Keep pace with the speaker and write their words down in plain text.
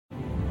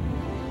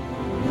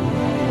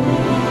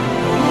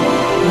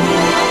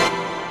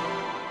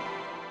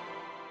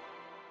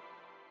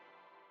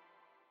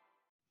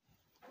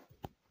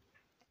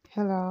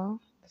Hello,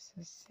 this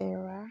is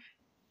Sarah,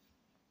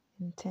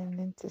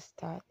 intending to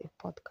start a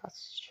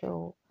podcast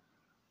show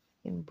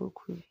in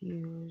book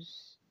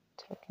reviews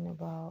talking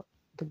about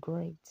the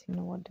great. You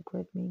know what the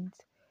great means?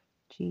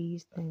 G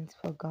stands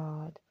for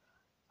God,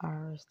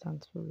 R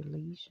stands for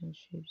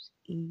relationships,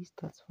 E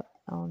stands for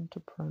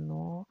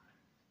entrepreneur,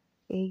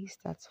 A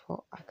stands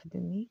for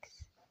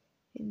academics,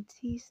 and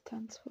T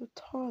stands for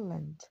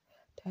talent.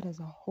 That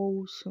is a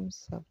wholesome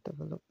self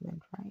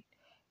development, right?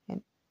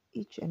 And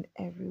each and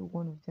every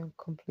one of them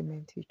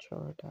complement each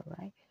other,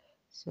 right?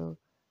 So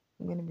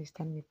I'm going to be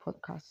starting a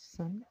podcast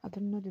soon. I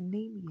don't know the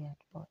name yet,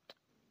 but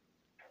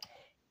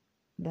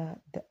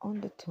the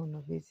undertone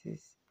of it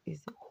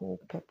is the whole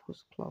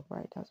purpose club,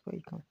 right? That's where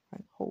you can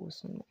find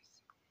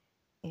wholesomeness.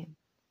 And